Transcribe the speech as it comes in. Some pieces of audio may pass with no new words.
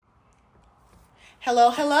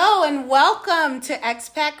Hello, hello, and welcome to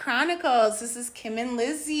Expat Chronicles. This is Kim and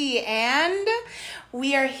Lizzie, and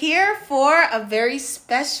we are here for a very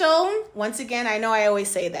special, once again, I know I always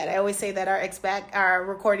say that. I always say that our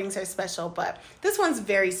recordings are special, but this one's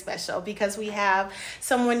very special because we have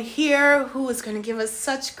someone here who is going to give us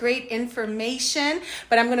such great information,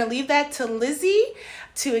 but I'm going to leave that to Lizzie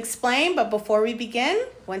to explain. But before we begin,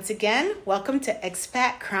 once again, welcome to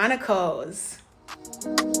Expat Chronicles.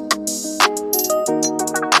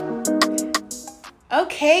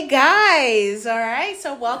 Okay, guys. All right.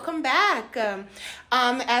 So welcome back.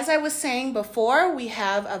 As I was saying before, we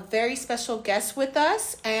have a very special guest with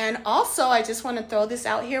us. And also, I just want to throw this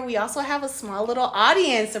out here. We also have a small little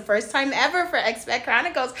audience, the first time ever for Expat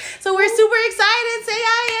Chronicles. So we're super excited. Say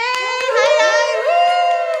hi, yay.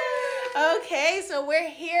 Okay, so we're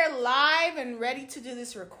here live and ready to do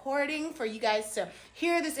this recording for you guys to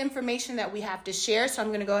hear this information that we have to share. So I'm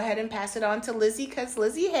going to go ahead and pass it on to Lizzie, because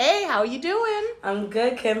Lizzie, hey, how are you doing? I'm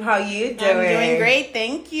good, Kim. How are you doing? I'm doing great,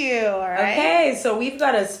 thank you. All right. Okay, so we've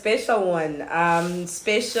got a special one.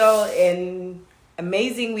 Special and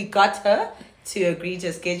amazing. We got her to agree to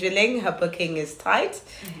scheduling. Her booking is tight.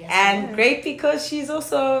 Yes, and great because she's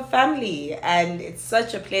also a family, and it's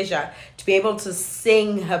such a pleasure to be able to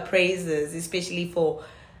sing her praises, especially for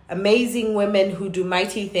amazing women who do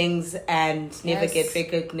mighty things and never get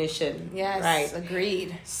recognition. Yes, right.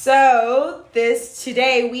 Agreed. So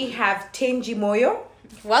today we have Thenji Moyo.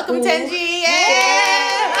 Welcome, Thenji.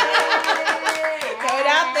 Yeah. Throw it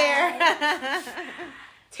out there.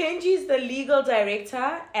 Thenji is the legal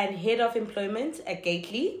director and head of employment at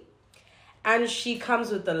Gately, and she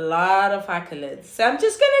comes with a lot of accolades. So I'm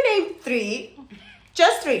just going to name three.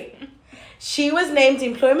 Just three. She was named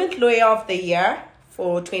Employment Lawyer of the Year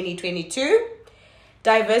for 2022,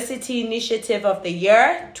 Diversity Initiative of the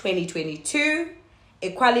Year 2022,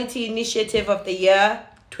 Equality Initiative of the Year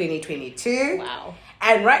 2022. Wow.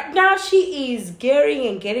 And right now she is gearing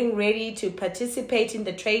and getting ready to participate in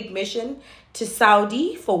the trade mission to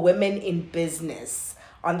Saudi for women in business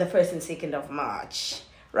on the 1st and 2nd of March.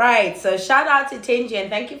 Right, so shout out to Thenji and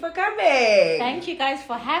thank you for coming. Thank you guys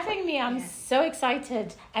for having me. I'm so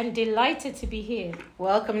excited and delighted to be here.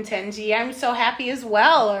 Welcome, Thenji. I'm so happy as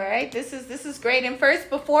well. All right, this is great. And first,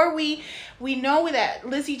 before we know that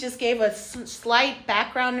Lizzie just gave us slight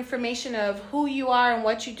background information of who you are and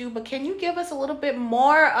what you do, but can you give us a little bit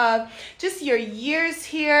more of just your years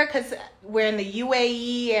here? Because we're in the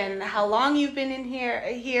UAE, and how long you've been in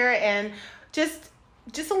here, and just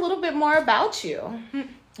a little bit more about you.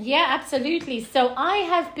 Yeah, absolutely. So I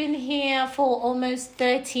have been here for almost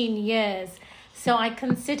 13 years. So I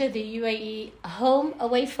consider the UAE home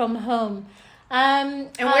away from home. And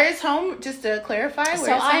where is home? Just to clarify.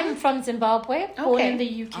 So I'm from Zimbabwe, born in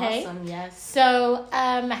the UK. Awesome, yes. So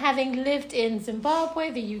having lived in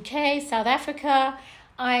Zimbabwe, the UK, South Africa,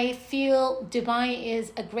 I feel Dubai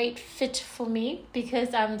is a great fit for me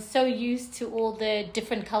because I'm so used to all the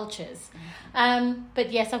different cultures.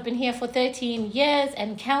 But yes, I've been here for 13 years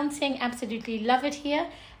and counting. Absolutely love it here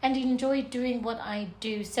and enjoy doing what I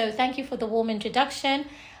do. So thank you for the warm introduction.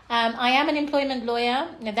 I am an employment lawyer.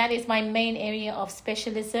 That is my main area of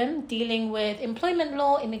specialism, dealing with employment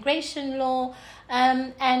law, immigration law,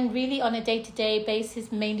 and really on a day-to-day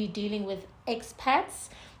basis, mainly dealing with expats.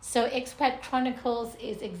 So Expat Chronicles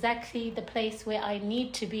is exactly the place where I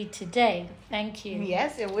need to be today. Thank you.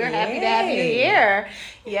 Yes, and we're happy to have you here.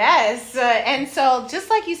 Yes, and so just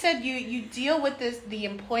like you said, you deal with the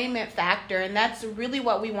employment factor, and that's really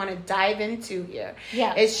what we want to dive into here.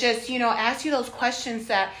 Yeah. It's just, ask you those questions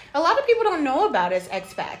that a lot of people don't know about as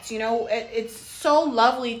expats. It's so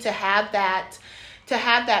lovely to have that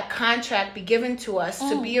contract be given to us,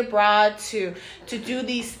 to be abroad, to do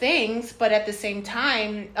these things. But at the same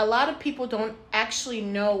time, a lot of people don't actually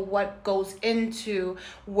know what goes into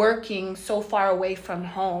working so far away from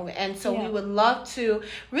home. And so we would love to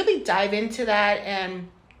really dive into that and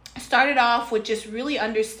started off with just really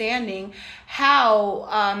understanding how,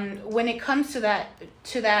 when it comes to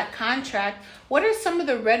that contract, what are some of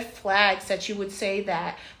the red flags that you would say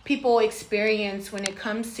that people experience when it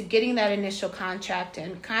comes to getting that initial contract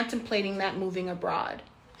and contemplating that moving abroad?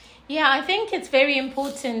 Yeah, I think it's very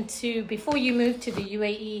important to, before you move to the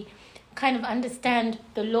UAE, kind of understand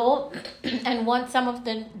the law and what some of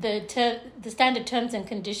the standard terms and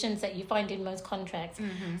conditions that you find in most contracts.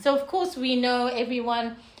 Mm-hmm. So of course we know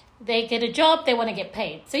everyone, they get a job, they want to get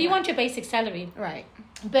paid. So you want your basic salary. Right.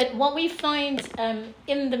 But what we find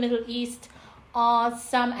in the Middle East are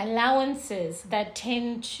some allowances that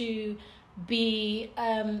tend to be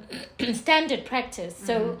standard practice.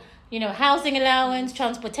 So housing allowance,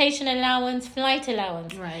 transportation allowance, flight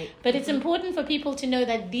allowance. Right. But it's important for people to know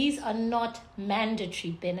that these are not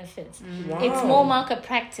mandatory benefits. Wow. It's more market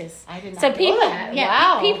practice. I did not so know people, that. Yeah,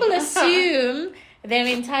 Wow. people assume they're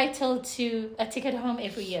entitled to a ticket home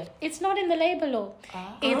every year. It's not in the labor law.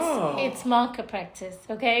 It's market practice,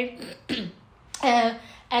 okay?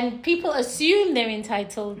 And people assume they're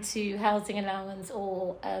entitled to housing allowance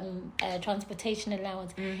or transportation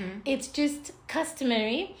allowance. Mm-hmm. It's just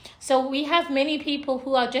customary. So we have many people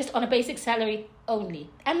who are just on a basic salary only.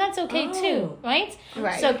 And that's okay too, right?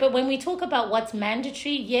 Right. So, but when we talk about what's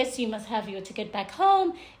mandatory, yes, you must have your ticket back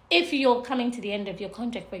home. If you're coming to the end of your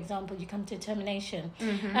contract, for example, you come to termination.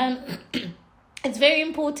 Mm-hmm. It's very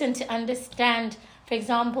important to understand, for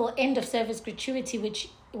example, end of service gratuity,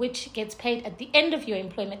 which gets paid at the end of your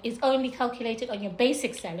employment, is only calculated on your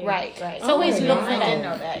basic salary. Right. So always look for I that. didn't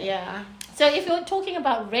know that. Yeah. So if you're talking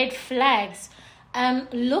about red flags,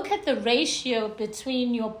 look at the ratio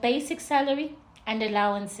between your basic salary and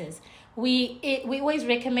allowances. We always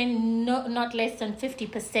recommend not less than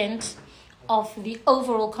 50% of the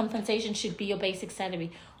overall compensation should be your basic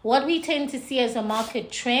salary. What we tend to see as a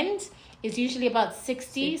market trend is usually about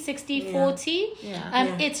 60, 40.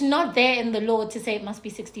 Yeah. It's not there in the law to say it must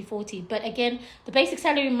be 60-40. But again, the basic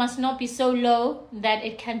salary must not be so low that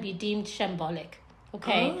it can be deemed shambolic.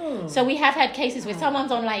 Okay? So we have had cases where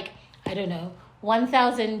someone's on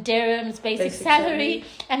 1,000 dirhams basic salary,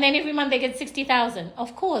 and then every month they get 60,000.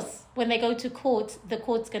 Of course, when they go to court, the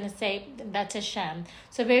court's going to say that's a sham.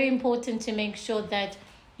 So very important to make sure that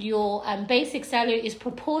your basic salary is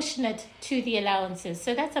proportionate to the allowances.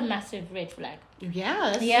 So that's a massive red flag.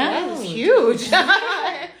 Yeah. Yeah. That's huge.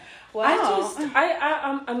 Wow.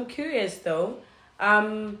 I'm curious though.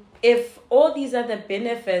 If all these other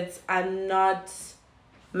benefits are not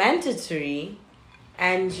mandatory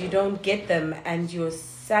and you don't get them, and your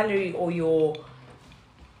salary or your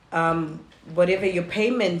whatever your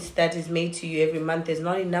payment that is made to you every month is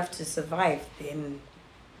not enough to survive, then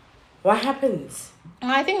what happens?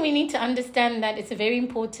 I think we need to understand that it's very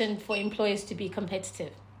important for employers to be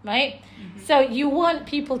competitive, right? Mm-hmm. So you want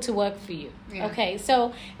people to work for you. Yeah. Okay,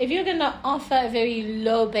 so if you're going to offer a very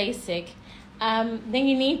low basic, then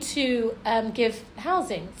you need to give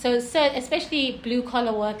housing. So especially blue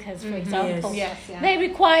collar workers, for example, yes. They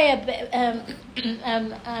require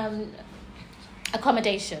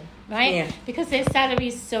accommodation, right? Yeah. Because their salary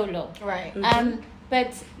is so low. Right.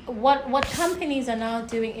 But what companies are now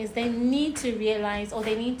doing is they need to realize, or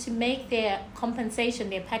they need to make their compensation,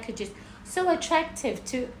 their packages, so attractive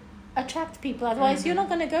to attract people. Otherwise, you're not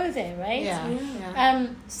going to go there, right? Yeah.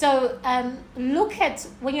 So look at,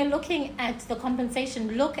 when you're looking at the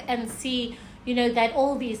compensation, look and see, that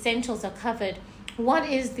all the essentials are covered. What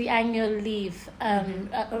is the annual leave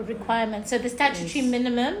requirement? So the statutory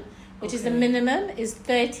minimum, which is the minimum, is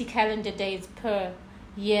 30 calendar days per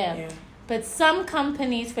year. Yeah. But some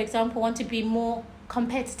companies, for example, want to be more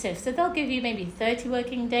competitive. So they'll give you maybe 30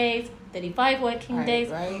 working days, 35 working days.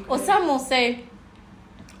 Right. Or some will say,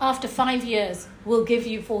 after 5 years, we'll give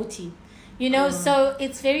you 40. So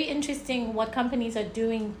it's very interesting what companies are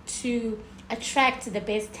doing to attract the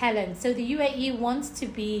best talent. So the UAE wants to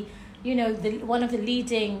be, one of the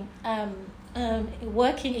leading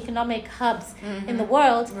working economic hubs in the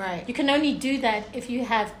world. Right. You can only do that if you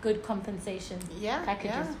have good compensation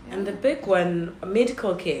packages. Yeah. And the big one,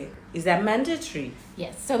 medical care, is that mandatory?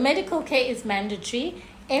 Yes. So medical care is mandatory.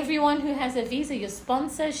 Everyone who has a visa, your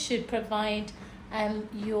sponsor should provide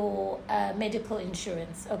your medical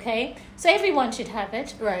insurance. Okay. So everyone should have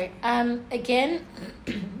it. Right. Again,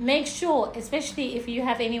 make sure, especially if you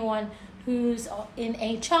have anyone who's in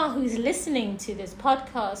HR who's listening to this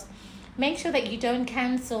podcast, make sure that you don't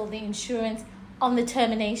cancel the insurance on the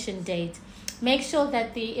termination date. Make sure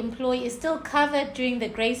that the employee is still covered during the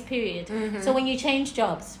grace period. Mm-hmm. So when you change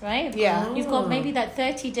jobs, right? Yeah. You've got maybe that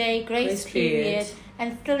 30-day grace period,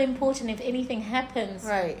 and still important if anything happens.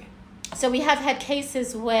 Right. So we have had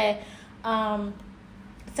cases where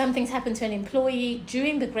something's happened to an employee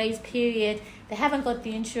during the grace period. They haven't got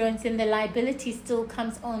the insurance, and the liability still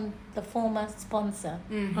comes on the former sponsor.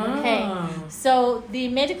 Mm-hmm. Okay. So the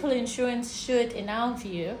medical insurance should, in our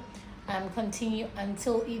view, continue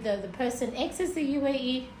until either the person exits the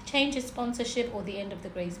UAE, changes sponsorship, or the end of the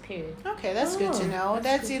grace period. Okay, that's good to know.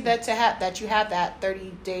 That's that to have that you have that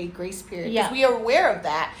 30-day grace period. Because we are aware of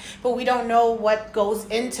that, but we don't know what goes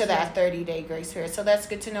into that 30-day grace period. So that's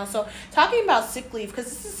good to know. So talking about sick leave, because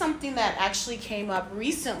this is something that actually came up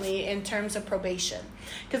recently in terms of probation.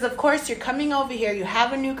 Because of course you're coming over here, you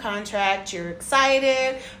have a new contract, you're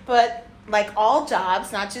excited, but like all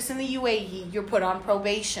jobs, not just in the UAE, you're put on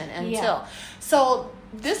probation until. Yeah. So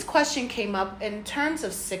this question came up in terms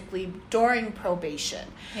of sick leave during probation.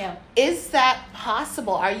 Yeah. Is that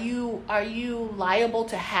possible? Are you liable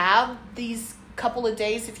to have these couple of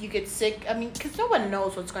days if you get sick? I mean, because no one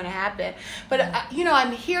knows what's going to happen. But,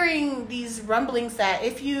 I'm hearing these rumblings that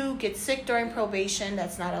if you get sick during probation,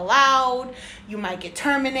 that's not allowed. You might get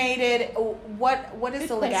terminated. What is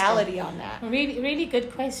the legality on that? Really, really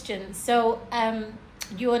good question. So,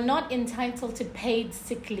 you are not entitled to paid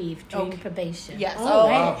sick leave during probation. Yes.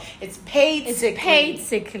 Wow. It's paid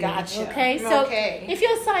sick leave. Gotcha. Okay. So if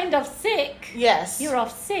you're signed off sick, yes, you're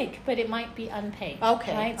off sick, but it might be unpaid.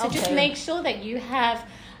 Okay. Right. So just make sure that you have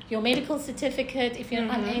your medical certificate. If you're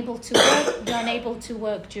unable to work, you're unable to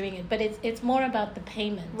work during it. But it's more about the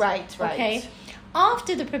payment. Right. Okay.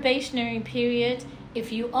 After the probationary period,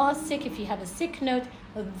 if you are sick, if you have a sick note,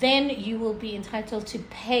 then you will be entitled to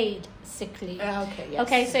paid sick leave. Okay, yes.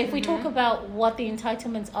 Okay, so if we talk about what the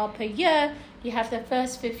entitlements are per year, you have the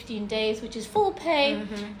first 15 days, which is full pay.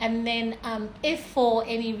 And then if for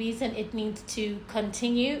any reason it needs to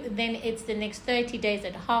continue, then it's the next 30 days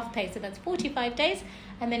at half pay. So that's 45 days.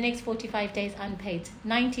 And the next 45 days unpaid.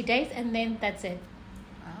 90 days, and then that's it.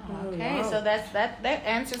 Okay, wow. so that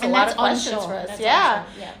answers a And lot that's of questions onshore. for us. That's Yeah,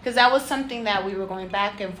 onshore, yeah. because that was something that we were going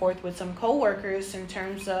back and forth with some coworkers in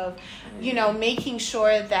terms of, making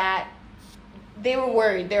sure that they were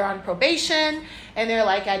worried. They're on probation, and they're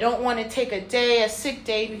like, I don't want to take a sick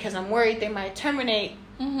day, because I'm worried they might terminate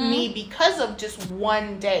me because of just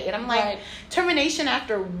one day. And I'm like, termination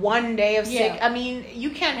after one day of sick. I mean,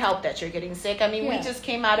 you can't help that you're getting sick. I mean, we just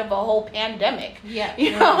came out of a whole pandemic.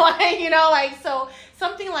 So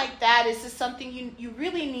something like that is just something you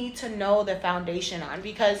really need to know the foundation on,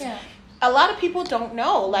 because a lot of people don't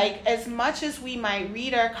know. Like, as much as we might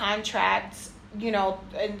read our contracts,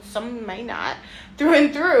 and some might not, through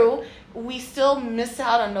and through, we still miss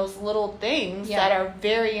out on those little things that are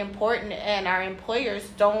very important, and our employers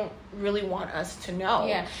don't really want us to know.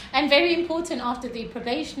 Yeah, and very important after the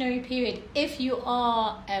probationary period, if you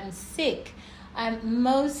are sick,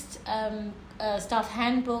 most staff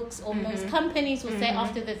handbooks or most companies will say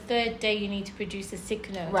after the third day you need to produce a sick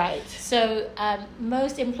note. Right. So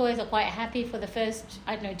most employers are quite happy for the first,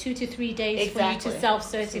 2 to 3 days for you to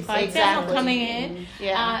self-certify. They're not coming in.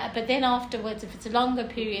 But then afterwards, if it's a longer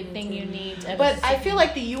period, then you need... But I feel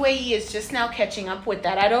like the UAE is just now catching up with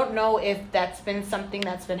that. I don't know if that's been something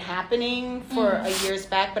that's been happening for a years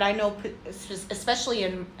back, but I know, especially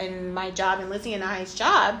in my job, and Lizzie and I's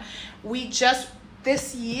job, we just...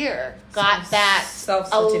 this year got that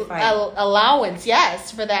allowance,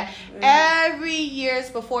 for that. Every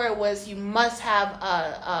years before, it was you must have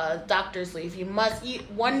a doctor's leave. You must eat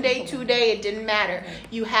 1 day, 2 day. It didn't matter.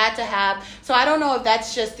 You had to have. So I don't know if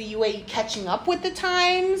that's just the UAE catching up with the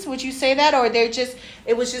times. Would you say that, or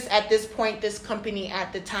it was just at this point, this company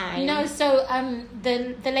at the time? No. So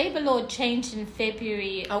the labor law changed in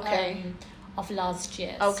February of last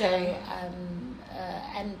year. Okay. So,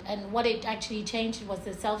 and what it actually changed was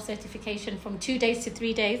the self-certification from 2 days to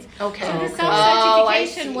 3 days. Okay. So the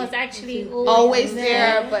self-certification was actually always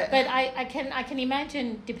there, but I can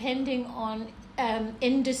imagine, depending on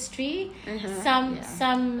industry, some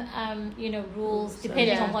rules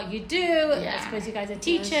depending on what you do. I suppose you guys are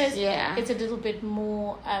teachers. It's a little bit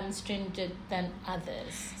more stringent than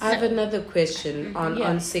others. I have another question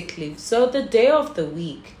on sick leave. So the day of the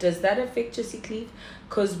week, does that affect your sick leave?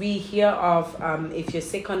 Because we hear of if you're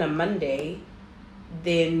sick on a Monday,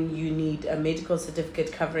 then you need a medical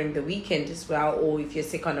certificate covering the weekend as well. Or if you're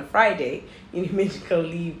sick on a Friday, you need medical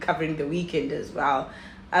leave covering the weekend as well.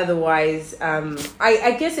 Otherwise,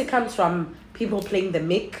 I guess it comes from people playing the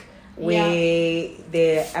mick, where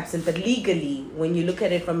they're absent. But legally, when you look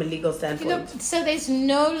at it from a legal standpoint... so there's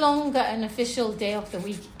no longer an official day of the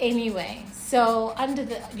week anyway. So under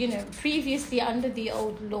the, previously under the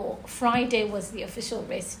old law, Friday was the official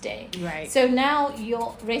rest day. Right. So now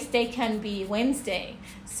your rest day can be Wednesday.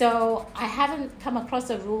 So I haven't come across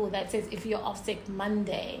a rule that says if you're off sick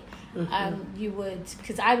Monday, you would,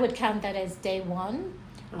 because I would count that as day one.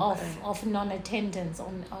 Of non-attendance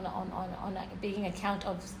on being a count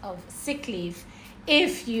of sick leave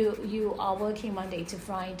if you are working Monday to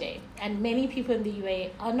Friday. And many people in the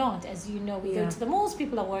UAE are not. As you know, we go to the malls,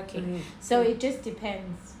 people are working. So it just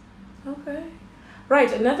depends. Okay.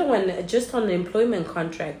 Right, another one, just on the employment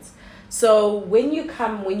contracts. So when you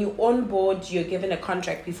on board, you're given a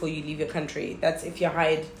contract before you leave your country. That's if you're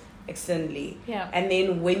hired externally. Yeah. And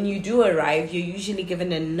then when you do arrive, you're usually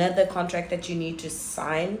given another contract that you need to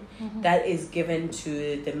sign that is given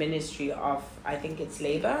to the Ministry of, I think it's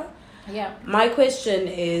Labor. Yeah. My question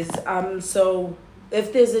is, so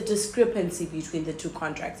if there's a discrepancy between the two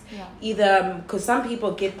contracts, either because some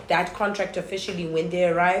people get that contract officially when they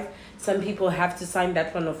arrive, some people have to sign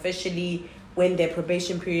that one officially when their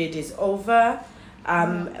probation period is over.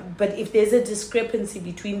 But if there's a discrepancy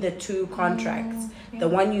between the two contracts, the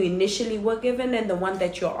one you initially were given and the one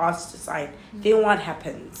that you're asked to sign, then what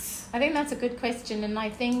happens? I think that's a good question, and I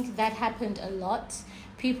think that happened a lot.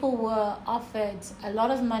 People were offered a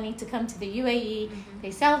lot of money to come to the UAE.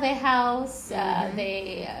 They sell their house,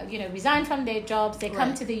 they resign from their jobs, they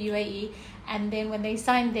come to the UAE, and then when they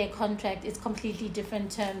sign their contract, it's completely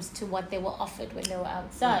different terms to what they were offered when they were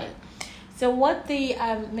outside. So what the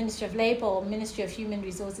Ministry of Labour or Ministry of Human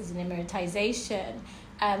Resources and Emiratisation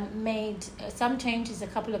made some changes a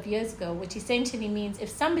couple of years ago, which essentially means if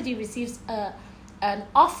somebody receives an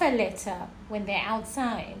offer letter when they're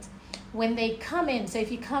outside, when they come in, so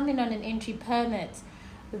if you come in on an entry permit,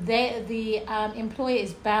 the employer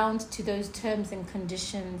is bound to those terms and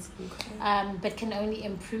conditions, but can only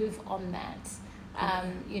improve on that.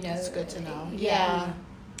 That's good to know. Yeah.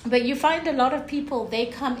 But you find a lot of people, they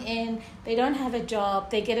come in, they don't have a job,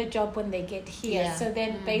 they get a job when they get here. Yeah. So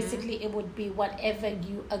then basically it would be whatever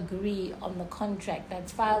you agree on the contract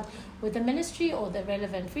that's filed with the ministry or the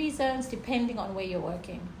relevant free zones, depending on where you're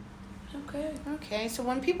working. Okay. So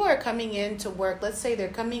when people are coming in to work, let's say they're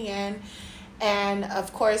coming in and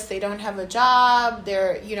of course they don't have a job,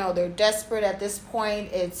 they're desperate at this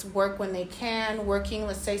point, it's work when they can, working,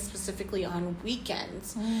 let's say specifically on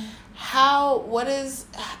weekends. What is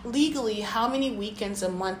legally, how many weekends a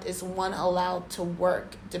month is one allowed to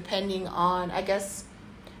work, depending on, I guess,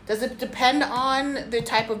 does it depend on the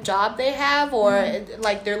type of job they have or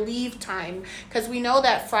like their leave time? Because we know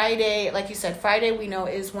that Friday, like you said, Friday we know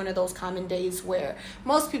is one of those common days where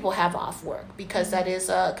most people have off work because that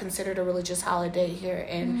is considered a religious holiday here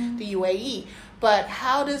in the UAE. But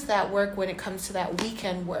how does that work when it comes to that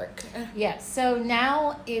weekend work? Yeah, so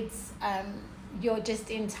now it's you're just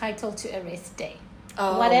entitled to a rest day.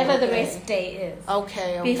 Whatever the rest day is.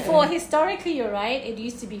 Okay. Before, historically, you're right, it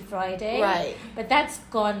used to be Friday. Right. But that's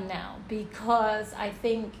gone now because I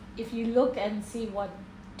think if you look and see what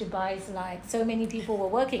Dubai's like, so many people were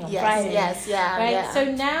working on Friday. Right? Yeah. So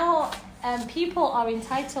now people are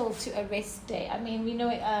entitled to a rest day. I mean, we know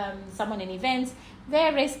someone in events,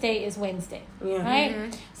 their rest day is Wednesday,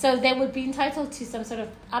 right? So they would be entitled to some sort of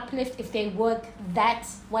uplift if they work that,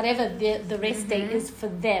 whatever the rest day is for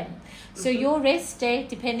them. So your rest day,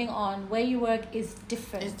 depending on where you work, is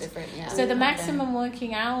different. It's different, yeah. So the maximum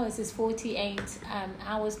working hours is 48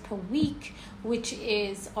 hours per week, which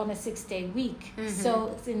is on a 6-day week.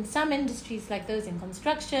 So in some industries, like those in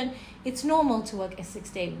construction, it's normal to work a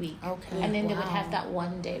 6-day week. Okay. And then they would have that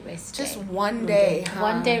 1-day rest day. Just 1 day.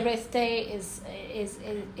 1 day rest day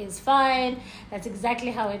is fine. That's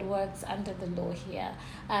exactly how it works under the law here.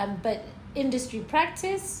 But industry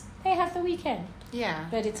practice, they have the weekend. Yeah.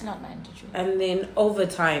 But it's not mandatory. And then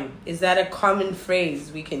overtime. Is that a common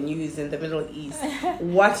phrase we can use in the Middle East?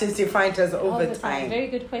 What is defined as overtime? Very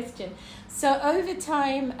good question. So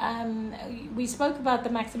overtime, we spoke about the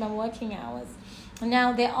maximum working hours.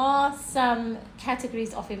 Now, there are some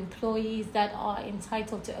categories of employees that are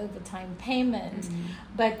entitled to overtime payment,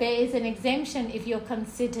 but there is an exemption if you're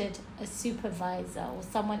considered a supervisor or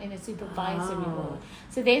someone in a supervisory role.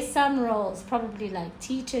 So there's some roles, probably like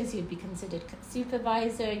teachers, you'd be considered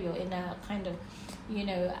supervisor, you're in a kind of,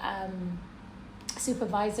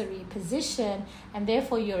 supervisory position, and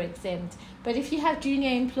therefore you're exempt. But if you have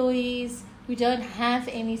junior employees who don't have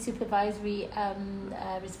any supervisory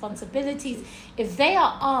responsibilities, if they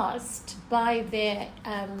are asked by their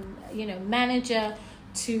manager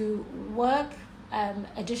to work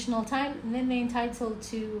additional time, then they're entitled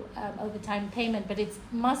to overtime payment, but it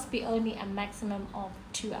must be only a maximum of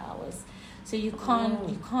 2 hours. So you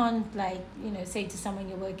can't say to someone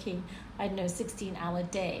you're working 16-hour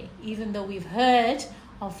day, even though we've heard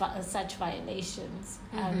of such violations,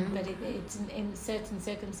 but it's in certain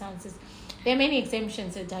circumstances. There are many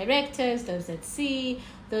exemptions. So directors, those at sea,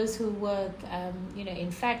 those who work,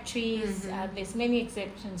 in factories. There's many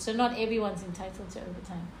exemptions. So not everyone's entitled to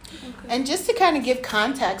overtime. Okay. And just to kind of give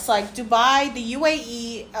context, like Dubai, the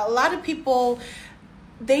UAE, a lot of people,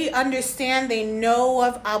 they understand, they know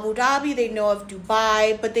of Abu Dhabi, they know of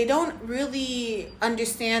Dubai, but they don't really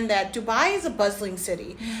understand that Dubai is a bustling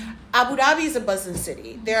city. Abu Dhabi is a bustling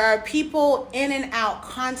city. There are people in and out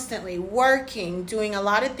constantly working, doing a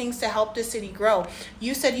lot of things to help the city grow.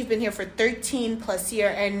 You said you've been here for 13 plus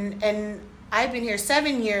years, and I've been here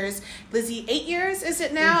 7 years. Lizzie, 8 years is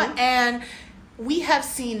it now? And we have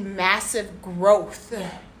seen massive growth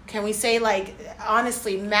can we say, like,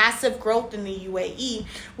 honestly, massive growth in the UAE,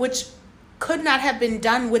 which could not have been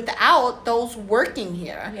done without those working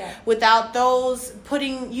here, without those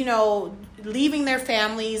putting, leaving their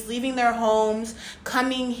families, leaving their homes,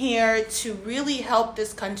 coming here to really help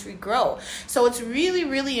this country grow. So it's really,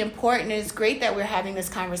 really important. It's great that we're having this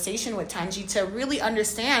conversation with Thenji to really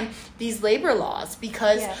understand these labor laws,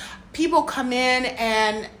 because people come in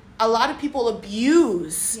and a lot of people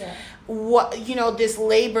abuse this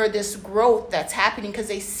labor, this growth that's happening, because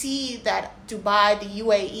they see that Dubai, the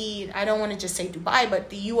UAE, I don't want to just say Dubai, but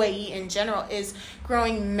the UAE in general is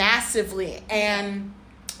growing massively. And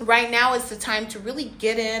right now is the time to really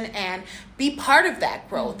get in and be part of that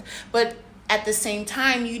growth. But at the same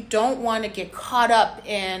time, you don't want to get caught up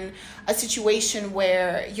in a situation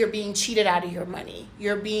where you're being cheated out of your money.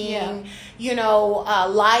 You're being,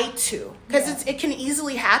 lied to. Because it can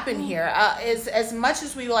easily happen here. As much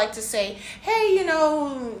as we like to say, hey,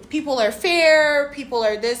 people are fair, people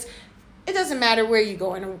are this. It doesn't matter where you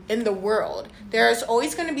go in the world. There's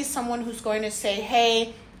always going to be someone who's going to say,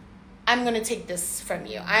 hey, I'm going to take this from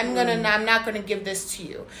you. I'm not going to give this to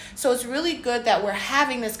you. So it's really good that we're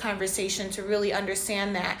having this conversation to really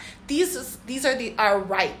understand that these are our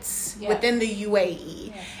rights within the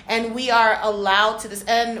UAE. And we are allowed to this.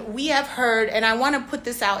 And we have heard, and I want to put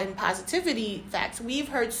this out in positivity facts, we've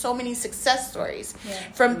heard so many success stories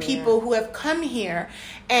from people who have come here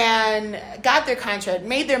and got their contract,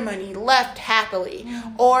 made their money, left happily.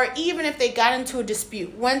 Or even if they got into a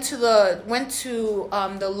dispute, went to the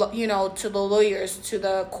lawyers, to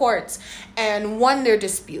the courts, and won their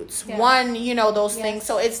disputes, won those things.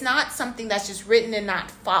 So it's not something that's just written and not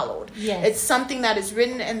followed. It's something that is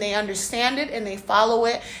written and they understand it and they follow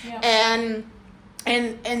it. And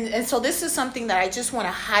so this is something that I just want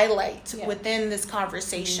to highlight within this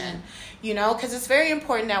conversation, because it's very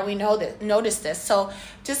important that we notice this. So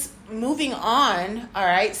just moving on, all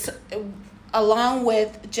right, so, along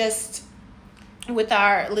with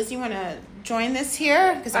our, Liz, you want to join this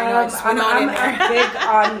here? Because I know I'm big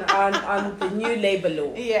on the new labor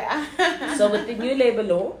law. So with the new labor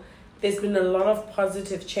law, there's been a lot of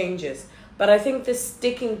positive changes. But I think the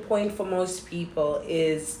sticking point for most people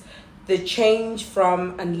is the change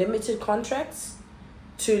from unlimited contracts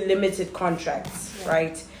to limited contracts,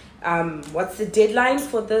 right? What's the deadline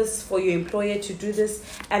for this, for your employer to do this?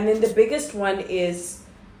 And then the biggest one is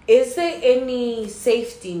there any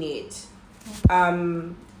safety net?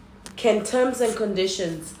 Can terms and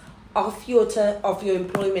conditions of your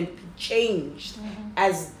employment be changed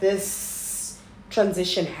as this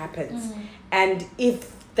transition happens? And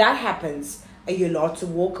if that happens, are you allowed to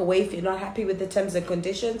walk away if you're not happy with the terms and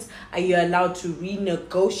conditions? Are you allowed to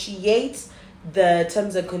renegotiate the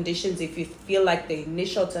terms and conditions if you feel like the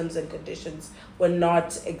initial terms and conditions were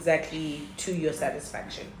not exactly to your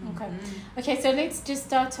satisfaction? Okay, so let's just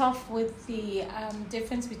start off with the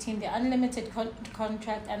difference between the unlimited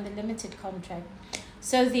contract and the limited contract.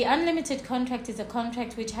 So the unlimited contract is a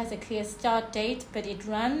contract which has a clear start date, but it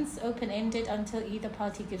runs open-ended until either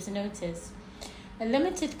party gives notice. A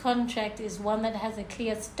limited contract is one that has a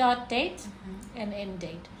clear start date and end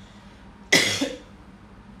date.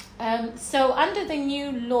 So under the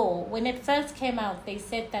new law, when it first came out, they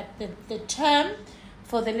said that the term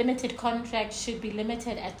for the limited contract should be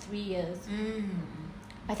limited at 3 years.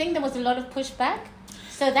 I think there was a lot of pushback.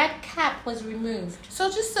 So that cap was removed.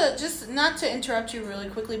 So just not to interrupt you really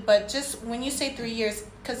quickly, but just when you say 3 years,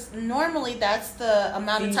 because normally that's the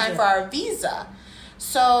amount of time for our visa.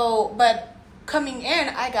 So, but coming in,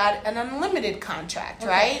 I got an unlimited contract,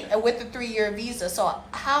 right? With a 3-year visa. So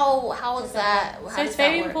how is that? So it's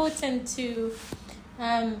very important to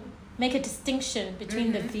make a distinction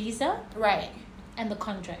between the visa and the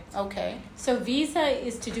contract. So visa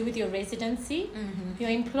is to do with your residency.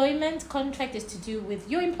 Your employment contract is to do with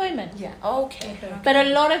your employment. But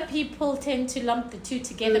a lot of people tend to lump the two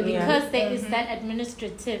together because there is that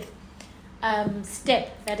administrative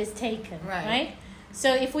step that is taken, right?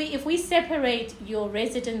 So if we separate your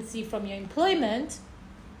residency from your employment,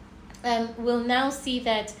 we'll now see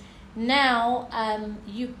that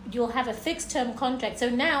you'll have a fixed term contract. So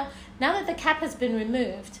now that the cap has been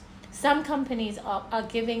removed, some companies are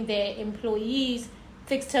giving their employees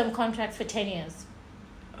fixed term contracts for 10 years.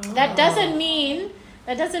 That doesn't mean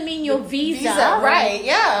your visa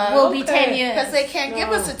will be 10 years. Because they can't give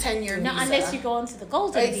us a 10-year visa. No, unless you go on to the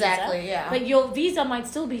golden visa. But your visa might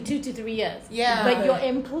still be 2 to 3 years. But your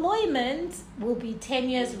employment will be 10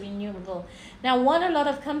 years renewable. Now, what a lot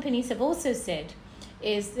of companies have also said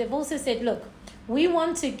is look, we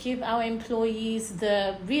want to give our employees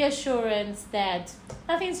the reassurance that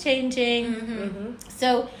nothing's changing.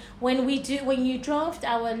 So when you draft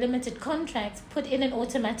our limited contracts, put in an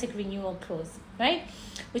automatic renewal clause, right?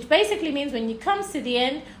 Which basically means when it comes to the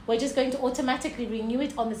end, we're just going to automatically renew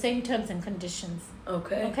it on the same terms and conditions.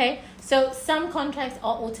 Okay. So some contracts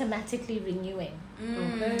are automatically renewing.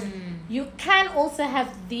 Okay. You can also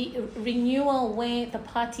have the renewal where the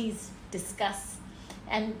parties discuss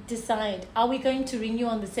and decide, are we going to renew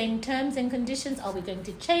on the same terms and conditions? Are we going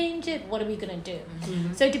to change it? What are we going to do?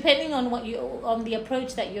 So depending on on the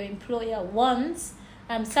approach that your employer wants,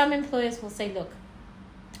 some employers will say, look,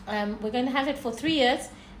 we're going to have it for 3 years.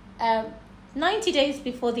 90 days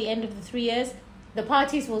before the end of the 3 years, the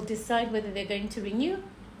parties will decide whether they're going to renew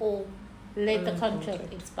or let the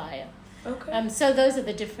contract expire. Okay. So those are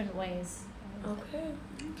the different ways. Okay.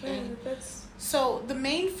 So the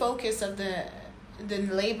main focus of the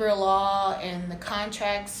labor law and the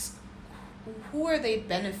contracts, who are they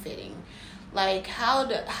benefiting? Like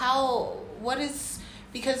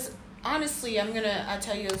because honestly, I'll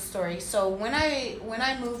tell you a story. So when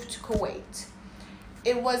I moved to Kuwait,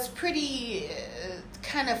 it was pretty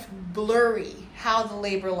kind of blurry how the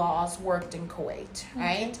labor laws worked in Kuwait,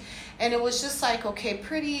 right? And it was just like, okay,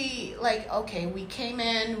 we came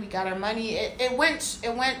in, we got our money. It went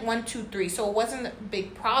 1, 2, 3, so it wasn't a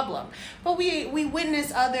big problem. But we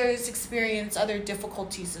witnessed others experience other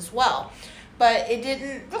difficulties as well. But it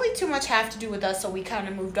didn't really too much have to do with us, so we kind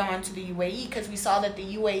of moved on to the UAE because we saw that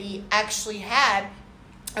the UAE actually had,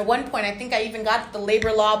 at one point, I think I even got the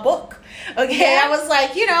labor law book. Okay, yeah. I was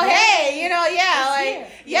like, hey,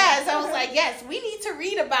 yes. I was like, yes, we need to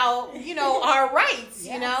read about, our rights,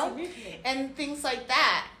 Absolutely. and things like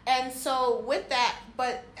that. And so with that,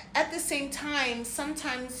 but at the same time,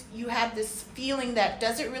 sometimes you have this feeling that,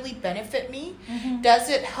 does it really benefit me? Does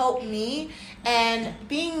it help me? And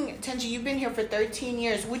Thenji, you've been here for 13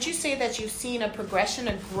 years. Would you say that you've seen a progression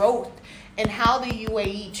of growth in how the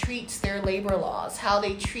UAE treats their labor laws, how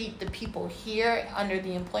they treat the people here under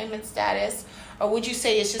the employment status? Or would you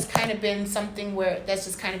say it's just kind of been something that's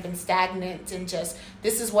just kind of been stagnant and just,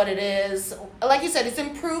 this is what it is? Like you said, it's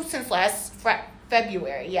improved since last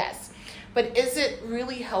February, yes. But is it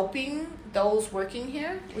really helping those working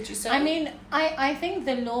here, would you say? I mean, I think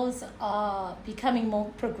the laws are becoming more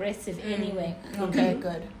progressive anyway. Okay,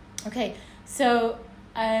 good. Okay, so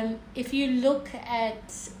if you look at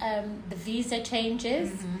the visa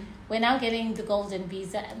changes, we're now getting the golden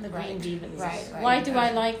visa and the green visa. Right. Why do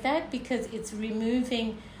I like that? Because it's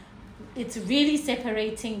really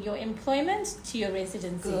separating your employment to your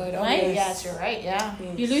residency. Good. Right? Okay. Yes, you're right. Yeah.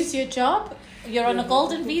 Yes. You lose your job, you're on a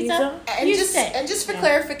golden visa. And just for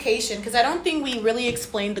clarification, because I don't think we really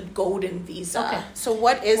explained the golden visa. Okay. So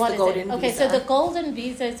what is the golden visa? Okay, so the golden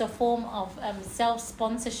visa is a form of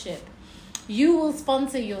self-sponsorship. You will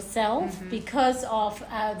sponsor yourself because of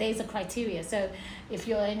there's a criteria. So if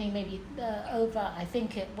you're earning maybe over, I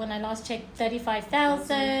think when I last checked,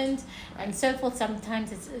 35,000 and so forth.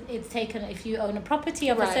 Sometimes it's taken if you own a property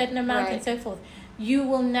of a certain amount and so forth. You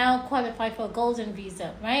will now qualify for a golden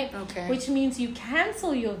visa, right? Okay. Which means you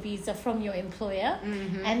cancel your visa from your employer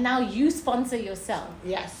and now you sponsor yourself.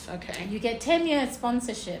 Yes. Okay. You get 10 years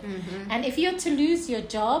sponsorship. And if you're to lose your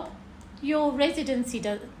job, your residency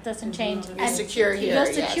doesn't change. You're secure here.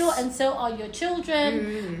 You're secure, and so are your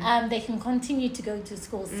children. They can continue to go to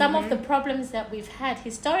school. Some of the problems that we've had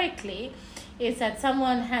historically is that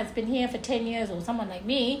someone has been here for 10 years, or someone like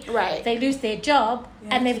me, they lose their job,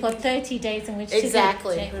 and they've got 30 days in which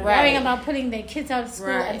to worrying about putting their kids out of school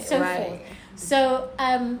and so forth. So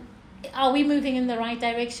are we moving in the right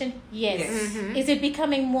direction? Yes. Is it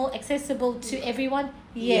becoming more accessible to everyone?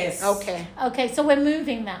 Yes. Okay, so we're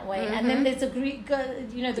moving that way. And then there's the green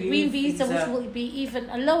visa, which will be even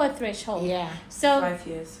a lower threshold. Yeah. So 5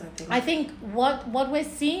 years, I think what we're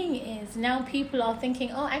seeing is now people are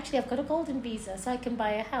thinking, oh, actually, I've got a golden visa, so I can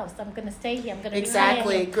buy a house. I'm going to stay here. I'm going to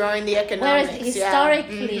retire. Growing the economics. Whereas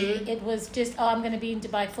historically, it was just, I'm going to be in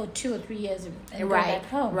Dubai for 2 or 3 years and go back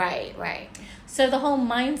home. Right. So the whole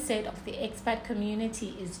mindset of the expat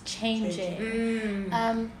community is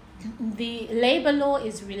changing. The labor law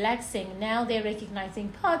is relaxing. Now they're recognizing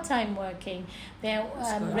part-time working. They're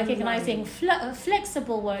recognizing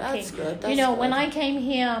flexible working. That's good. When I came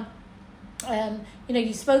here,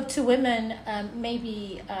 you spoke to women,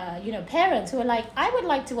 parents who are like, I would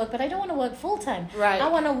like to work, but I don't want to work full-time. Right. I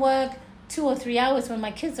want to work 2 or 3 hours when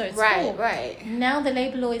my kids are at school. Right. Now the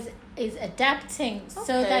labor law is adapting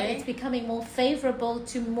so that it's becoming more favorable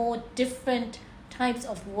to more different types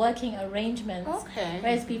of working arrangements. Okay.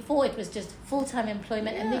 Whereas before it was just full-time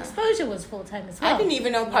employment and the exposure was full-time as well. I didn't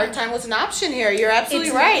even know part-time was an option here. You're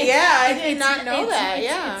absolutely right. I did not know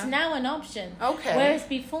that. It's now an option. Okay. Whereas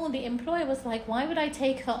before the employer was like, why would I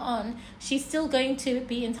take her on? She's still going to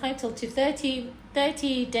be entitled to 30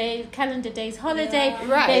 day calendar days holiday.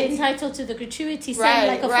 Right. They're entitled to the gratuity, same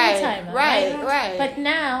like a full-timer. Right. But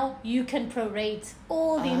now you can prorate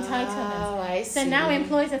all the entitlements. Oh, I see. So now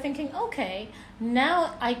employers are thinking, okay,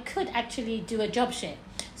 now I could actually do a job share.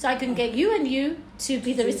 So I can get you and you to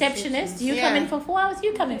be the receptionist. You come in for 4 hours,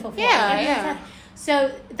 you come in for 4 hours. Yeah.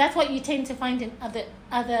 So that's what you tend to find in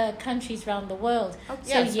other countries around the world.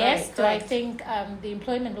 So yes, do I think the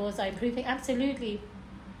employment laws are improving? Absolutely.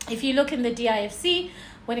 If you look in the DIFC,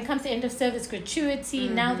 when it comes to end of service gratuity,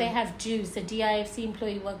 now they have DUS, the DIFC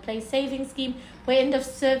Employee Workplace Savings Scheme, where end of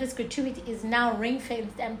service gratuity is now ring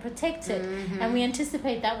fenced and protected, and we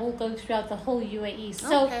anticipate that will go throughout the whole UAE.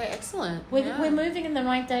 So okay, excellent. We're moving in the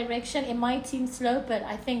right direction. It might seem slow, but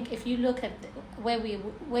I think if you look at where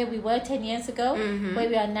we were 10 years ago, where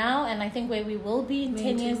we are now, and I think where we will be in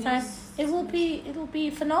 10 years' time, it'll be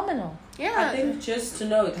phenomenal. Yeah, I think just to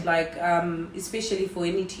note, like especially for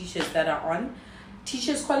any teachers that are on,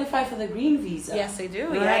 teachers qualify for the green visa. Yes, they do.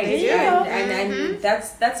 Right? Yeah, they do. And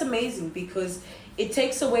that's amazing because it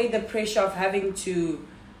takes away the pressure of having to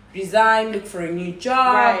resign, look for a new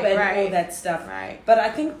job, all that stuff. Right. But I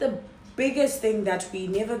think the biggest thing that we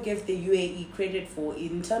never give the UAE credit for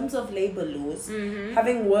in terms of labor laws,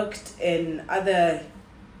 having worked in other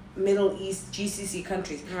Middle East GCC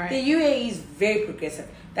countries, the UAE is very progressive.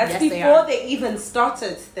 That's before they even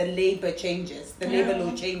started the labor changes, the labor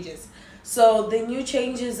law changes. So the new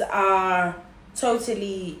changes are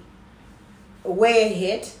totally way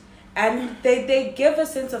ahead, and they give a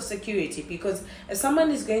sense of security, because if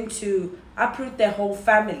someone is going to uproot their whole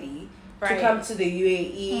family to come to the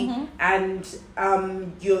UAE, and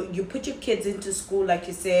you put your kids into school, like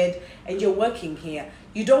you said, and you're working here,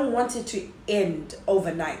 you don't want it to end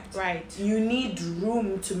overnight. Right. You need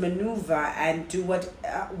room to maneuver and do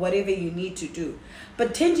whatever you need to do.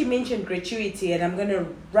 But Thenji mentioned gratuity, and I'm going to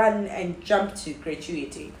run and jump to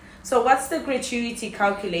gratuity. So what's the gratuity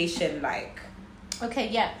calculation like? Okay,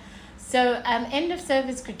 yeah. So end of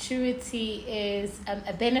service gratuity is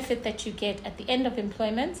a benefit that you get at the end of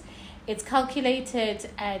employment. It's calculated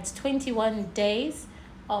at 21 days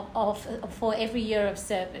of for every year of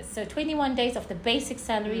service. So 21 days of the basic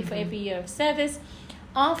salary for every year of service.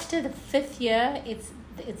 After the 5th year, it's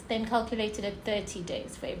then calculated at 30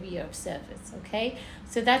 days for every year of service. Okay,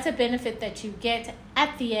 so that's a benefit that you get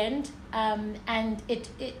at the end, and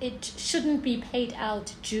it shouldn't be paid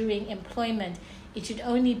out during employment. It should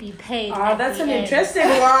only be paid. Oh, that's an interesting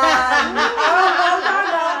one.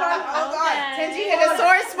 Oh God. Thenji hit a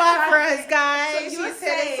sore spot for us, guys. So She's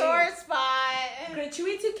hit a sore spot.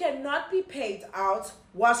 Gratuity cannot be paid out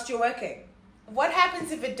whilst you're working. What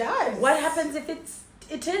happens if it does? What happens if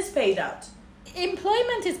it is paid out?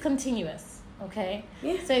 Employment is continuous, okay?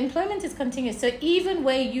 Yeah. So employment is continuous. So even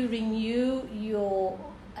where you renew your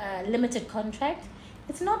limited contract,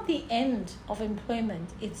 it's not the end of employment.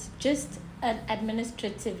 It's just an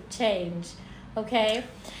administrative change, okay?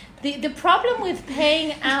 The problem with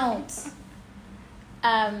paying out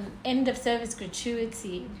end of service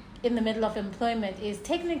gratuity in the middle of employment is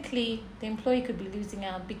technically the employee could be losing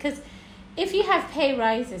out, because if you have pay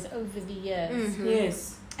rises over the years,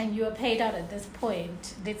 yes, and you are paid out at this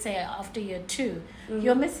point, let's say after year 2,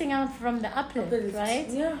 you're missing out from the uplift, right?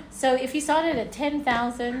 Yeah. So if you started at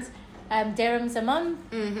 10,000 dirhams a month,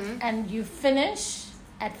 and you finish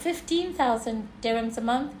at 15,000 dirhams a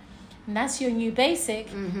month, and that's your new basic,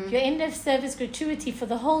 your end of service gratuity for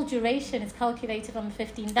the whole duration is calculated on the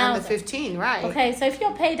 15,000. On the 15, right. Okay, so if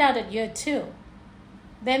you're paid out at year 2,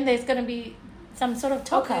 then there's going to be some sort of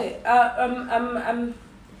top-up. Okay, I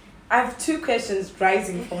have 2 questions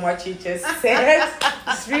rising from what you just said.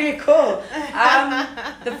 It's really cool.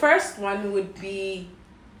 The first one would be,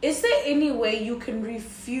 is there any way you can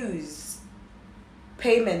refuse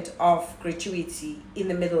payment of gratuity in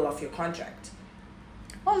the middle of your contract?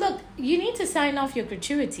 Well, look, you need to sign off your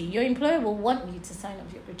gratuity. Your employer will want you to sign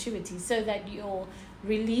off your gratuity so that you're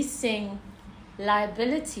releasing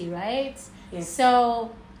liability, right? Yes.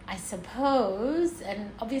 So I suppose,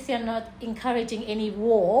 and obviously I'm not encouraging any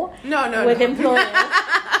war No, with employers.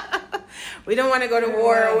 We don't want to go to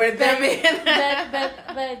war with them.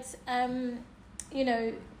 but you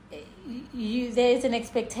know, there's an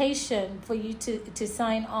expectation for you to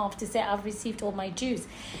sign off, to say I've received all my dues.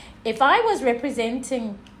 If I was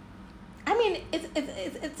representing, I mean,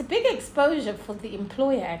 it's a big exposure for the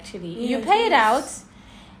employer, actually. Yeah, you pay it out,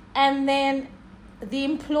 and then the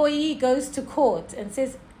employee goes to court and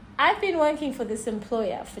says, I've been working for this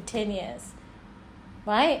employer for 10 years,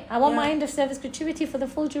 right? I want my end of service gratuity for the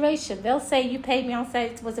full duration. They'll say, you paid me. I'll say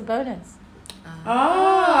it was a bonus.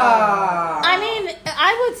 I mean,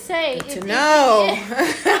 I would say to know.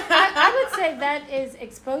 I would say that is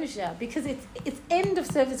exposure, because it's end of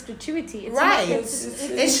service gratuity. It's right. Not,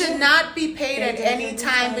 it should not be paid at any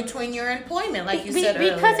time between your employment, like you said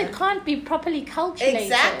earlier. Because it can't be properly calculated.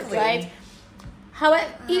 Exactly. Right. However,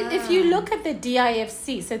 if you look at the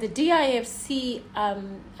DIFC, so the DIFC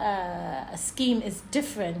scheme is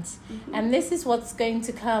different, and this is what's going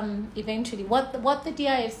to come eventually. What the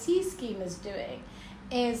DIFC scheme is doing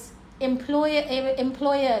is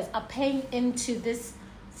employers are paying into this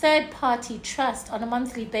third-party trust on a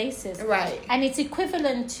monthly basis. Right. And it's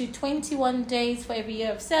equivalent to 21 days for every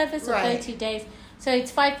year of service, or 30 days. So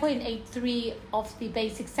it's 5.83 of the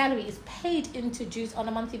basic salary is paid into dues on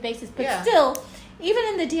a monthly basis. But still, even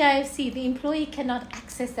in the DIFC, the employee cannot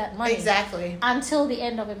access that money. Exactly. Until the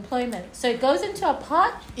end of employment. So it goes into a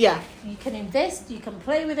pot. Yeah. You can invest, you can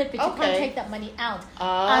play with it, but you can't take that money out.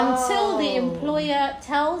 Until the employer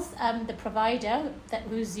tells the provider,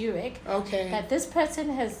 who's Zurich, that this person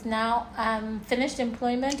has now finished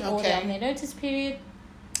employment or they're on their notice period,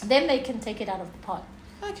 then they can take it out of the pot.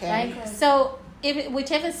 Right? So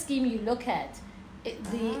whichever scheme you look at,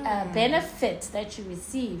 the benefit that you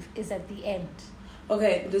receive is at the end.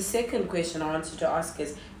 Okay, the second question I wanted to ask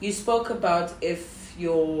is, you spoke about if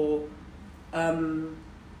your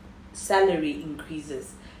salary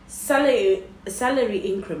increases. Salary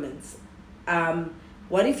increments.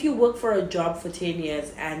 What if you work for a job for 10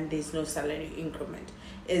 years and there's no salary increment?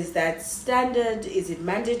 Is that standard? Is it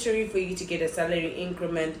mandatory for you to get a salary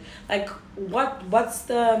increment? Like, what's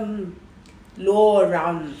the law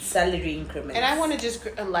around salary increments? And I want to just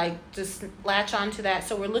latch on to that.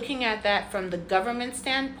 So we're looking at that from the government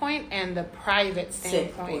standpoint and the private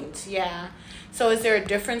standpoint. Yeah. So is there a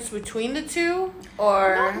difference between the two,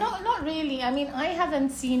 or not really? I mean, I haven't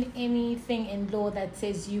seen anything in law that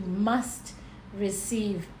says you must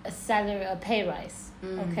receive a salary, a pay rise.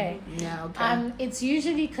 Okay. Yeah. Okay. It's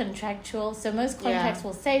usually contractual. So most contracts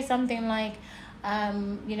will say something like,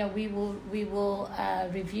 we will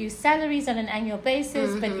review salaries on an annual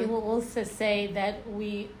basis, but it will also say that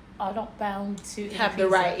we are not bound to have the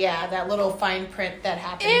right, that little fine print that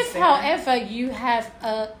happens. If, however, you have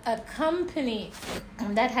a company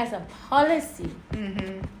that has a policy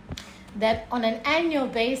that on an annual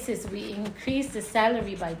basis we increase the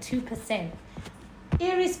salary by 2%,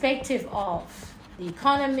 irrespective of the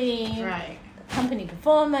economy, company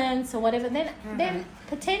performance or whatever, then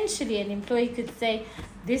potentially an employee could say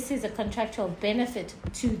this is a contractual benefit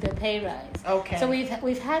to the pay rise. Okay. So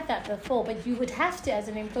we've had that before, but you would have to, as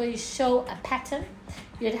an employee, show a pattern.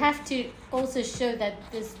 You'd have to also show that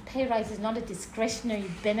this pay rise is not a discretionary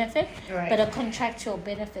benefit, but a contractual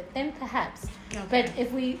benefit. Then perhaps. Okay. But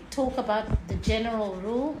if we talk about the general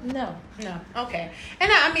rule, no. Okay.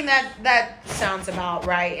 And I mean that sounds about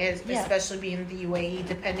right, especially being in the UAE,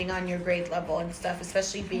 depending on your grade level and stuff,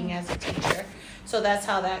 especially being as a teacher. So that's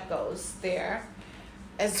how that goes there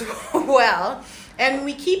as well. And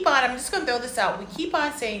we keep on, I'm just going to throw this out, we keep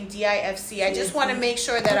on saying DIFC. I just want to make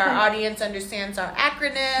sure that our audience understands our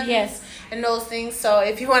acronyms and those things. So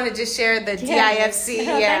if you want to just share the DIFC.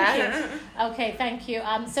 Thank you. Okay, thank you.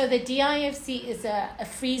 So the DIFC is a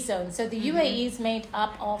free zone. So the UAE is made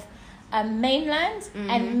up of a mainland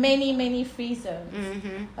and many, many free zones.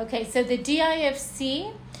 Okay, so the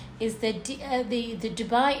DIFC is the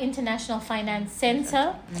Dubai International Finance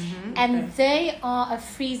Center, and they are a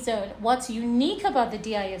free zone. What's unique about the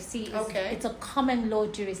DIFC is it's a common law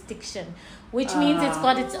jurisdiction, which means it's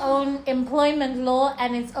got its own employment law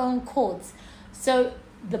and its own courts. So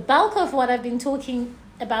the bulk of what I've been talking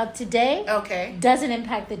about today doesn't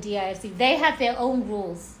impact the DIFC. They have their own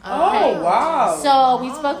rules. Oh, wow. So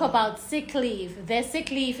we spoke about sick leave. Their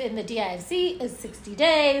sick leave in the DIFC is 60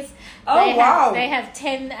 days. They have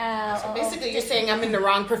 10... so basically you're saying I'm in the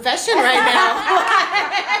wrong profession right now.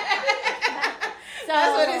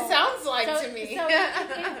 That's what it sounds like to me. So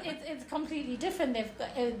it's completely different. They've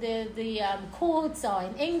got, the courts are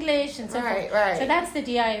in English and so forth. So that's the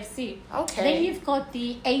DIFC. Okay. Then you've got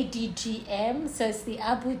the ADGM, so it's the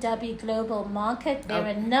Abu Dhabi Global Market. They're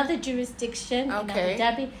another jurisdiction in Abu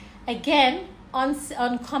Dhabi. Again,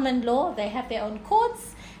 on common law, they have their own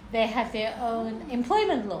courts. They have their own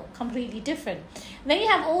employment law, completely different. Then you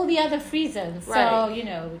have all the other free zones. So,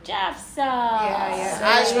 JAFSA.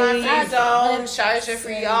 Ajman free zone, Sharjah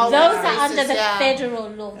free, all those are under the federal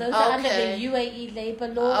law. Those are under the UAE labor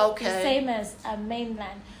law, the same as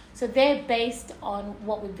mainland. So they're based on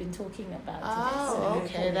what we've been talking about Oh,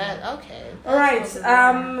 today. okay. All right.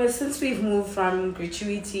 Since we've moved from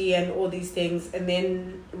gratuity and all these things, and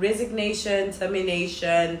then resignation,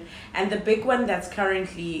 termination, and the big one that's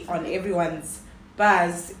currently on everyone's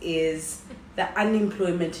buzz is the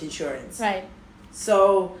unemployment insurance. Right.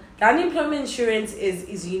 So the unemployment insurance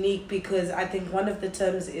is unique because I think one of the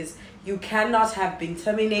terms is you cannot have been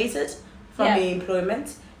terminated from your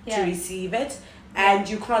employment to receive it, and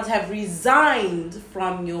you can't have resigned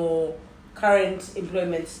from your current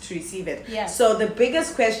employment to receive it. Yeah. So the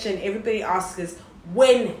biggest question everybody asks is,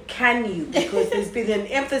 when can you? Because there's been an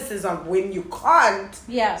emphasis on when you can't.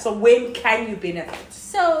 Yeah. So when can you benefit?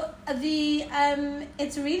 So the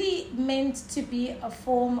it's really meant to be a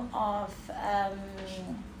form of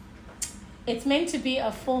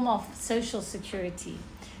social security.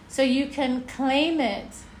 So you can claim it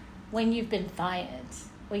when you've been fired,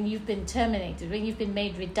 when you've been terminated, when you've been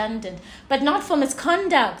made redundant, but not for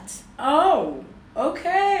misconduct. Oh,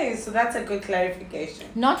 okay. So that's a good clarification.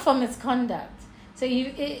 Not for misconduct. So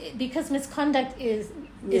because misconduct is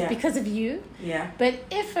because of you. Yeah. But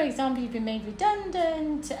if, for example, you've been made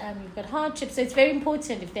redundant, you've got hardship, so it's very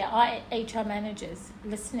important if there are HR managers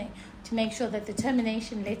listening to make sure that the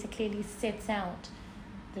termination letter clearly sets out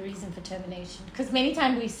the reason for termination. Because many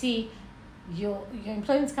times we see your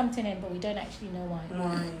employment's come to an end, but we don't actually know why.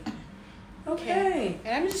 Right. Okay.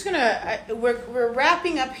 And I'm just gonna we're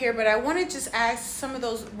wrapping up here, but I want to just ask some of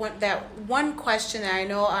those one question that I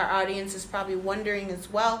know our audience is probably wondering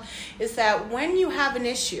as well, is that when you have an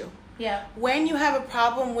issue, when you have a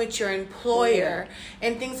problem with your employer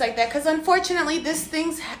and things like that, because unfortunately these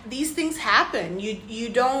things happen.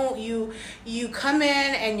 You come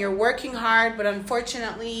in and you're working hard, but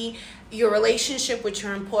unfortunately your relationship with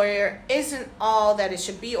your employer isn't all that it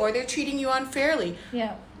should be, or they're treating you unfairly.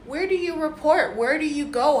 Yeah. Where do you report? Where do you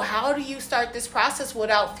go? How do you start this process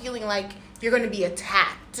without feeling like you're going to be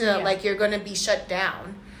attacked, like you're going to be shut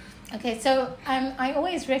down? Okay, so I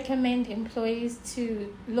always recommend employees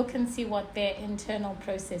to look and see what their internal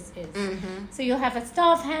process is. Mm-hmm. So you'll have a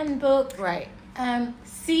staff handbook. Right.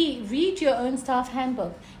 Read your own staff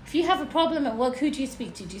handbook. If you have a problem at work, who do you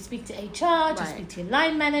speak to? Do you speak to HR? Do you speak to your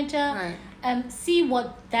line manager? Right. See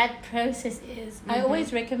what that process is. Mm-hmm. I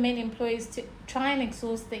always recommend employees to try and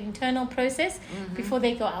exhaust the internal process before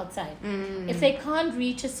they go outside. Mm-hmm. If they can't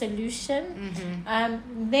reach a solution,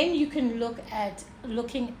 then you can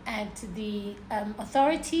looking at the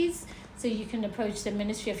authorities. So you can approach the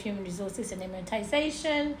Ministry of Human Resources and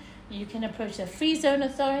Immunization. You can approach the Free Zone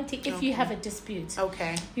Authority if you have a dispute.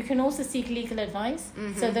 Okay. You can also seek legal advice.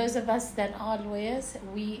 Mm-hmm. So those of us that are lawyers,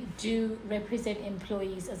 we do represent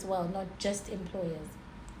employees as well, not just employers.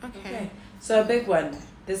 Okay. So a big one.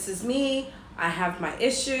 This is me. I have my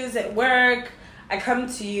issues at work. I come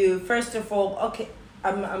to you. First of all, okay,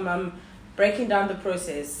 I'm breaking down the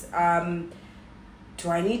process. Do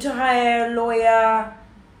I need to hire a lawyer?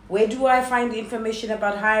 Where do I find information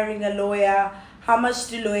about hiring a lawyer? How much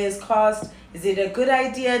do lawyers cost? Is it a good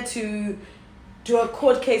idea to do a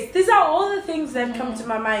court case? These are all the things that come to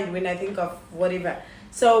my mind when I think of whatever.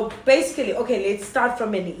 So basically, okay, let's start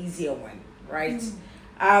from an easier one, right?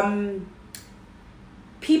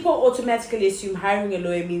 People automatically assume hiring a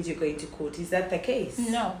lawyer means you're going to court. Is that the case?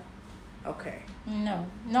 No. Okay. No,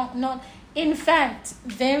 not. In fact,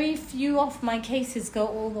 very few of my cases go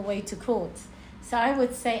all the way to court. So I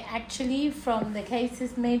would say actually from the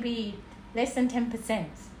cases, maybe less than 10%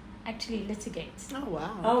 actually litigate. Oh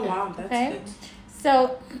wow. Oh wow, that's good.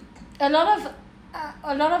 So a lot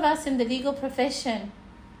of us in the legal profession,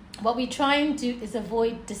 what we try and do is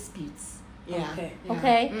avoid disputes. Yeah. Okay. Yeah.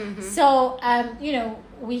 Okay. Mm-hmm. So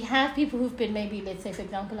we have people who've been maybe, let's say for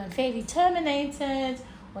example, unfairly terminated,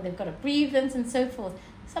 or they've got a grievance and so forth.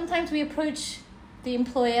 Sometimes we approach the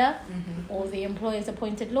employer or the employer's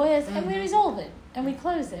appointed lawyers and we resolve it and we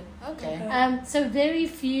close it. Okay. So very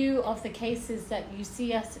few of the cases that you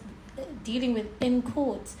see us dealing with in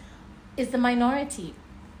court is the minority.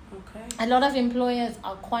 Okay. A lot of employers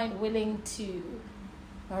are quite willing to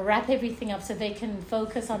wrap everything up so they can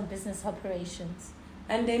focus on business operations.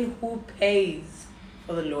 And then who pays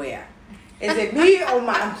for the lawyer? Is it me or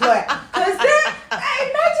my employer? Because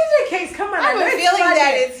imagine the case. Come on, I have a feeling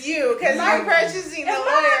that it. it's you because you're purchasing the lawyer,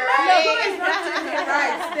 My right? employer is not doing it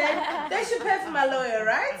right. Then they should pay for my lawyer,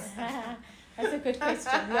 right? That's a good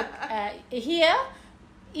question. Look, here,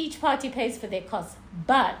 each party pays for their costs,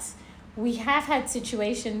 but we have had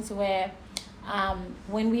situations where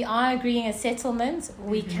when we are agreeing a settlement,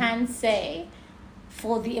 we can say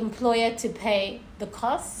for the employer to pay the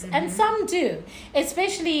costs, and some do,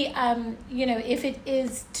 especially if it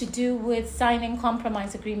is to do with signing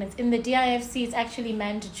compromise agreements. In the DIFC, it's actually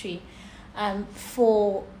mandatory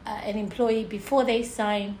for an employee, before they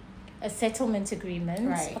sign a settlement agreement,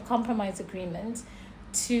 Right. a compromise agreement,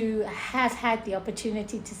 to have had the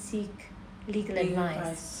opportunity to seek legal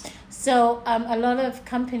advice. So a lot of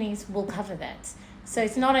companies will cover that. So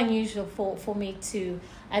it's not unusual for me to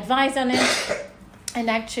advise on it. And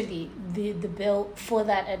actually, the bill for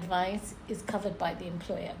that advice is covered by the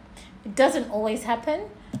employer. It doesn't always happen,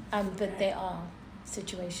 but there are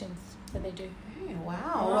situations where they do. Hey,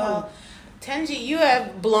 wow. Well, Thenji, you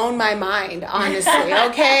have blown my mind, honestly.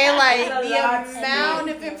 Okay, like the amount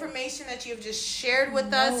of information that you've just shared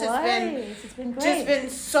with us It's been great. just been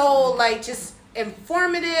so just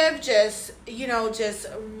informative. Just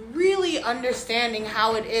really understanding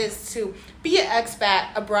how it is to be an expat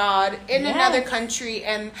abroad in another country,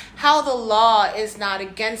 and how the law is not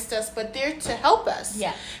against us but there to help us.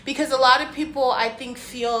 Yeah. Because a lot of people, I think,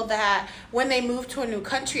 feel that when they move to a new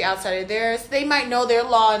country outside of theirs, they might know their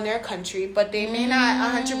law in their country, but they may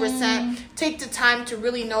not 100% take the time to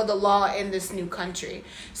really know the law in this new country.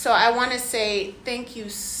 So I want to say thank you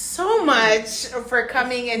so much for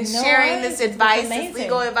coming and sharing this advice, this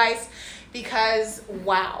legal advice. Because,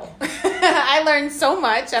 wow, I learned so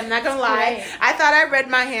much. I'm not going to lie. Great. I thought I read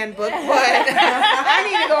my handbook, but I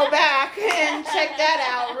need to go back and check that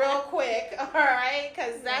out real quick. All right?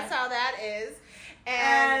 Because that's how that is.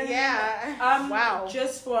 And wow.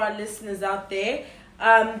 Just for our listeners out there,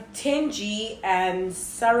 Thenji and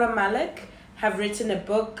Sarah Malik have written a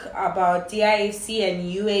book about DIFC and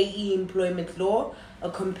UAE employment law, a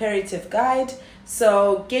comparative guide.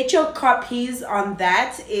 So get your copies on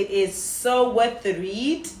that. It is so worth the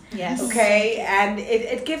read. Yes. Okay, and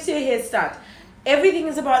it gives you a head start. Everything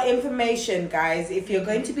is about information, guys. If you're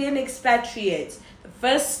going to be an expatriate, the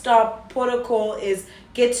first stop protocol is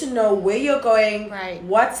get to know where you're going, right,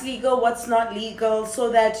 what's legal, what's not legal,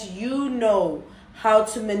 so that you know how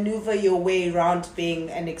to maneuver your way around being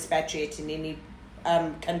an expatriate in any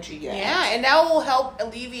country you're in. And that will help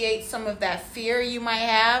alleviate some of that fear you might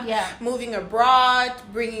have moving abroad,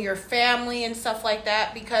 bringing your family and stuff like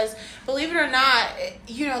that, because believe it or not,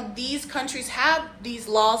 these countries have these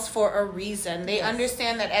laws for a reason. They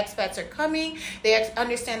understand that expats are coming. They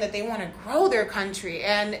understand that they want to grow their country,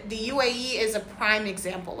 and the UAE is a prime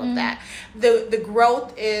example of that. The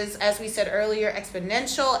growth is, as we said earlier,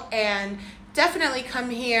 exponential, and definitely come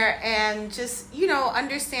here and just,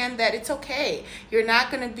 understand that it's okay. You're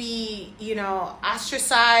not going to be,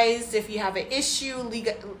 ostracized if you have an issue,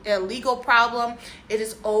 a legal problem. It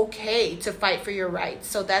is okay to fight for your rights.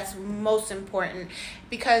 So that's most important,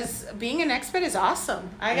 because being an expat is awesome.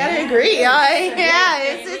 I got to agree.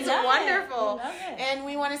 It's wonderful. And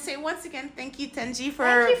we want to say once again, thank you, Thenji, for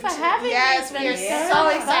having me. Yes, we are so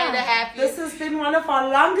excited to have you. This has been one of our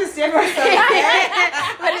longest episodes.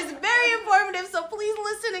 But it's very informative, so please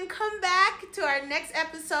listen and come back to our next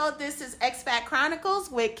episode. This is Expat Chronicles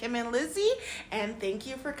with Kim and Lizzie, and thank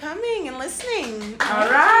you for coming and listening. All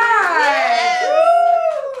right. Yes.